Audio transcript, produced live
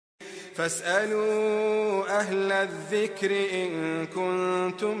فاسألوا أهل الذكر إن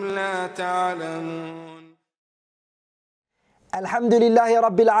كنتم لا تعلمون. الحمد لله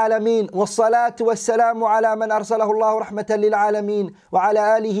رب العالمين والصلاة والسلام على من أرسله الله رحمة للعالمين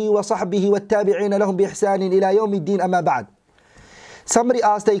وعلى آله وصحبه والتابعين لهم بإحسان إلى يوم الدين أما بعد. Somebody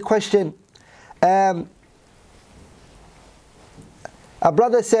asked a question. A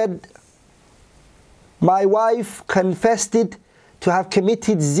brother said, my wife confessed to have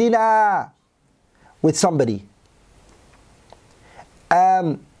committed zina with somebody.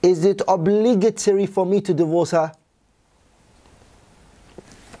 Is it obligatory for me to divorce her?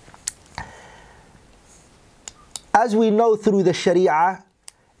 As we know through the Sharia,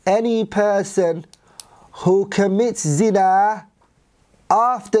 any person who commits zina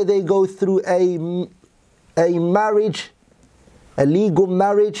after they go through a marriage, a legal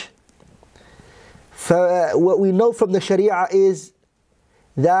marriage, what we know from the Sharia is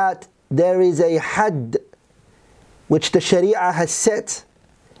that there is a hadd which the Sharia has set,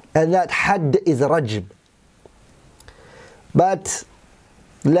 and that hadd is rajm. But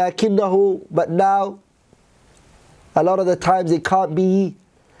now a lot of the times it can't be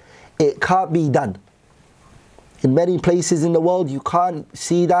done. In many places in the world you can't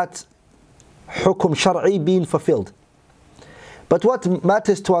see that hukum shar'i being fulfilled. But what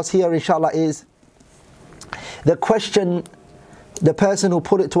matters to us here, inshallah, is the question, the person who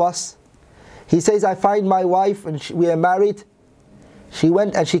put it to us. He says, I find my wife and we are married. She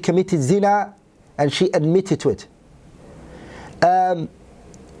went and she committed zina and she admitted to it.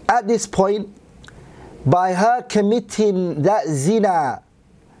 At this point, by her committing that zina,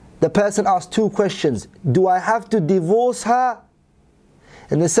 the person asked two questions. Do I have to divorce her?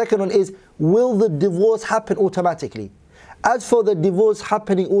 And the second one is, will the divorce happen automatically? As for the divorce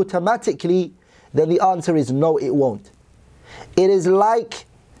happening automatically, then the answer is no, it won't. It is like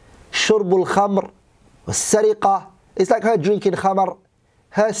shurbul khamr, sariqa. It's like her drinking khamr,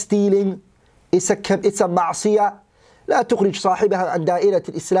 her stealing. It's a ma'siyah. لا تخرج صاحبها عن دائرة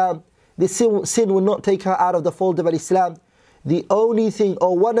الإسلام. The sin will not take her out of the fold of Islam. The only thing,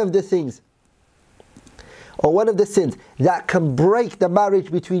 or one of the sins that can break the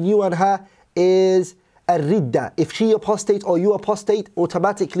marriage between you and her is a ridda. If she apostates or you apostate,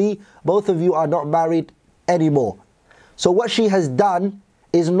 automatically both of you are not married anymore. So what she has done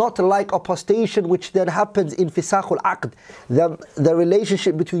is not like apostation, which then happens in fisakhul aqd. The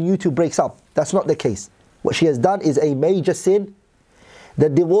relationship between you two breaks up. That's not the case. What she has done is a major sin. The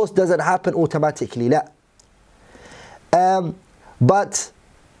divorce doesn't happen automatically, la. But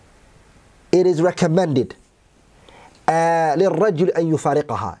it is recommended للرجل أن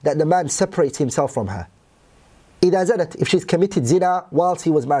يفارقها, that the man separates himself from her. إذا زنت, if she's committed zina whilst he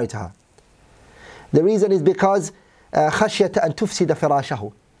was married to her. The reason is because خشية أن تفسد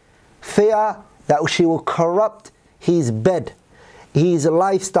فراشه, fear that she will corrupt his bed, his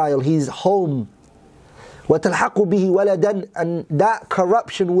lifestyle, his home. وتلحق به ولدا, and that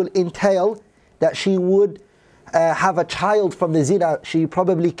corruption will entail that she would have a child from the zina she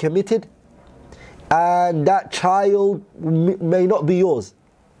probably committed, and that child may not be yours.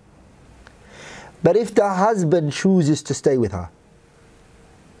 But if the husband chooses to stay with her,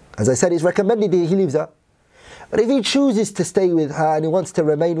 as I said, it's recommended that he leaves her. But if he chooses to stay with her and he wants to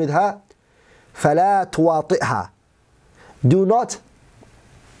remain with her, فَلَا تُوَاطِئْهَا, do not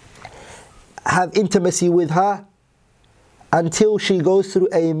have intimacy with her until she goes through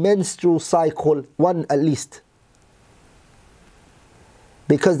a menstrual cycle, one at least.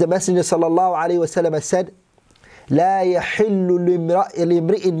 Because the Messenger sallallahu alaihi wasallam said, لا يحل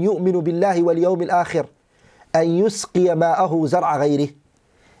لامرئ يؤمن بالله واليوم الآخر أن يسقي ماءه زرع غيره.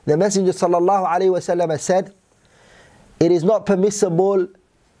 The Messenger sallallahu alaihi wasallam said, it is not permissible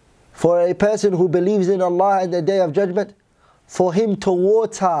for a person who believes in Allah and the Day of Judgment for him to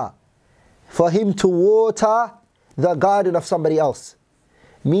water the garden of somebody else.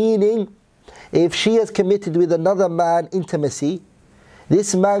 Meaning, if she has committed with another man intimacy,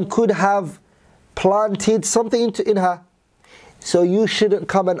 this man could have planted something in her. So you shouldn't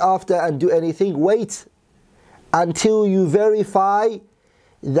come and after and do anything. Wait until you verify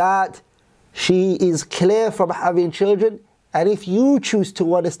that she is clear from having children. And if you choose to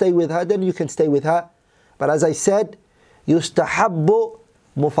want to stay with her, then you can stay with her. But as I said, yustahabbu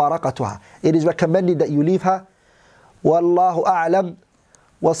mufaraqatuha. It is recommended that you leave her. Wallahu a'lam.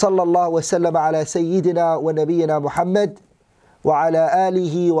 Wa sallallahu wa sallam ala sayyidina wa nabiyyina Muhammad wa ala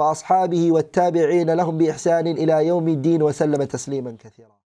alihi wa ashabihi wa tabi'in lahum bi ihsanin ila yawmi الدين wa sallama tasliman kathira.